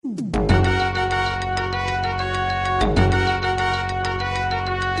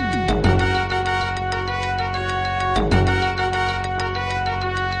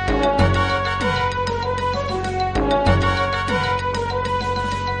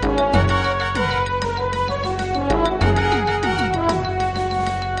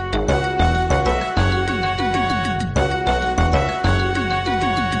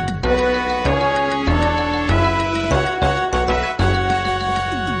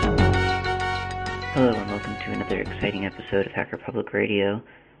Hello and welcome to another exciting episode of Hacker Public Radio.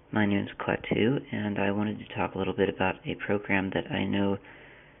 My name is Klaatu, and I wanted to talk a little bit about a program that I know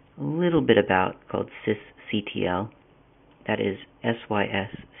a little bit about called sysctl. That is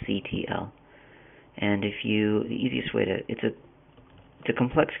sysctl. And the easiest way to, it's a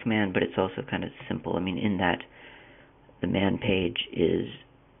complex command, but it's also kind of simple. I mean, in that the man page is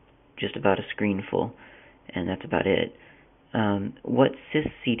just about a screen full, and that's about it. What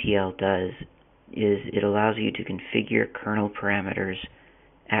sysctl does is it allows you to configure kernel parameters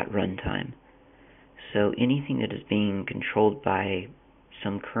at runtime. So anything that is being controlled by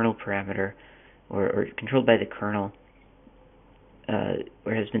some kernel parameter or controlled by the kernel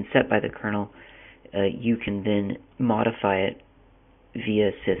or has been set by the kernel, you can then modify it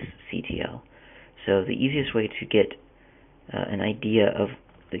via sysctl. So the easiest way to get an idea of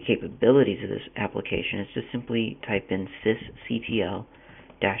the capabilities of this application is to simply type in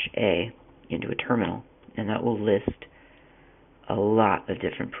sysctl-a into a terminal, and that will list a lot of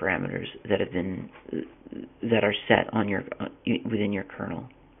different parameters that are set on within your kernel.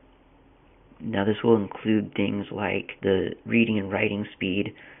 Now, this will include things like the reading and writing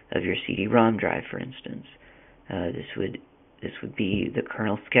speed of your CD-ROM drive, for instance. This would be the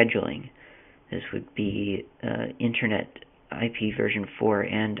kernel scheduling. This would be Internet IP version 4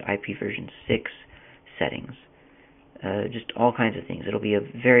 and IP version 6 settings. Just all kinds of things. It'll be a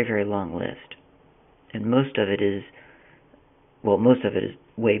very, very long list. And most of it is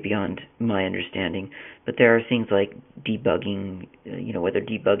way beyond my understanding. But there are things like debugging, whether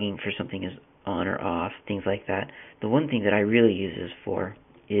debugging for something is on or off, things like that. The one thing that I really use this for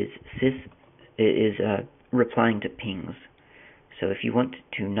is replying to pings. So if you want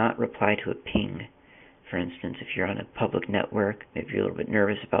to not reply to a ping, for instance, if you're on a public network, maybe you're a little bit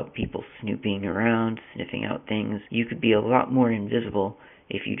nervous about people snooping around, sniffing out things, you could be a lot more invisible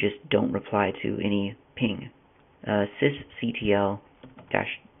if you just don't reply to any ping. Sysctl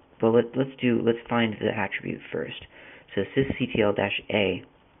let's find the attribute first. So sysctl-a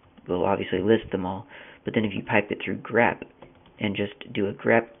will obviously list them all, but then if you pipe it through grep and just do a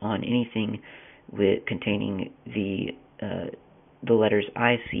grep on anything containing the letters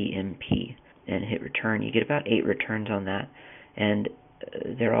ICMP and hit return, you get about 8 returns on that, and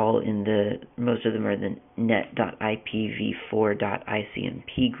they're all most of them are the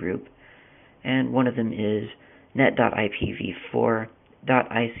net.ipv4.icmp group, and one of them is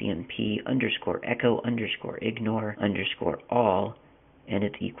net.ipv4.icmp_echo_ignore_all, and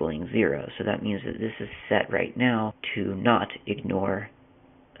it's equaling 0. So that means that this is set right now to not ignore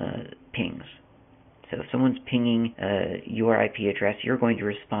pings. So if someone's pinging your IP address, you're going to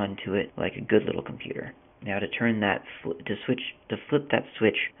respond to it like a good little computer. Now, to turn that to flip that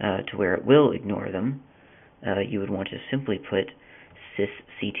switch to where it will ignore them, you would want to simply put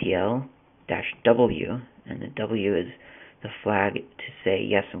sysctl-w, and the W is the flag to say,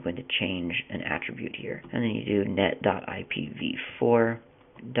 yes, I'm going to change an attribute here. And then you do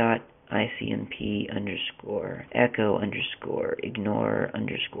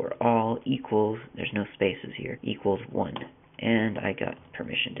net.ipv4.icmp_echo_ignore_all equals, there's no spaces here, equals 1. And I got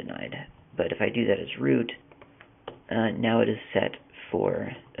permission denied. But if I do that as root, now it is set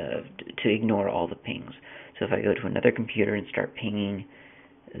for to ignore all the pings. So if I go to another computer and start pinging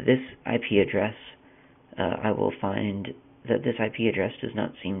this IP address, I will find that this IP address does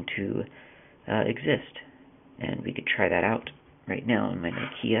not seem to exist. And we could try that out right now on my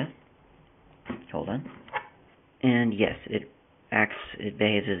Nokia. Hold on. And yes, it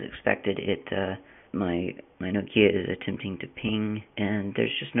behaves as expected. My Nokia is attempting to ping, and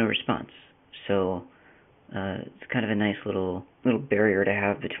there's just no response. So it's kind of a nice little barrier to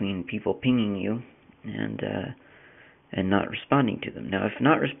have between people pinging you and not responding to them. Now, if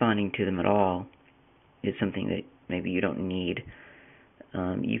not responding to them at all is something that maybe you don't need,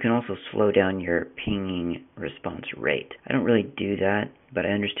 you can also slow down your pinging response rate. I don't really do that, but I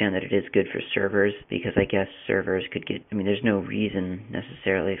understand that it is good for servers, because I guess servers could there's no reason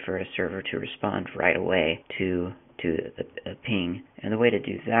necessarily for a server to respond right away to a ping. And the way to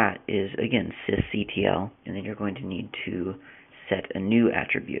do that is, again, sysctl, and then you're going to need to set a new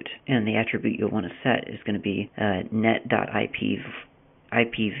attribute. And the attribute you'll want to set is going to be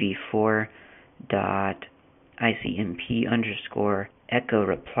net.ipv4.icmp_echo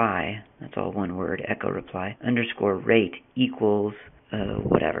reply, that's all one word, echo reply, _rate equals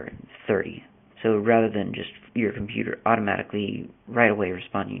 30. So rather than just your computer automatically right away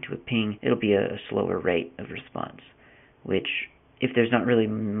responding to a ping, it'll be a slower rate of response, which, if there's not really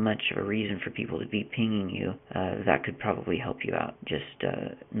much of a reason for people to be pinging you, that could probably help you out, just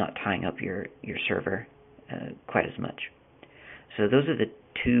not tying up your server quite as much. So those are the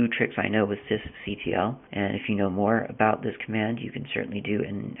two tricks I know with sysctl, and if you know more about this command, you can certainly do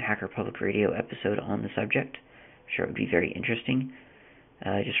an Hacker Public Radio episode on the subject. I'm sure it would be very interesting.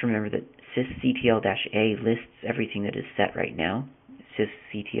 Just remember that sysctl-a lists everything that is set right now.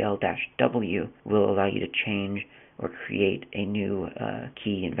 Sysctl-w will allow you to change or create a new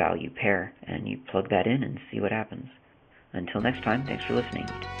key and value pair, and you plug that in and see what happens. Until next time, thanks for listening.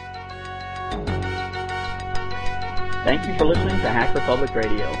 Thank you for listening to Hacker Public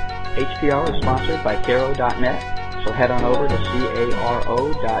Radio. HPR is sponsored by Caro.net, so head on over to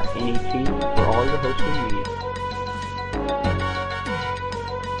caro.net for all your hosting needs.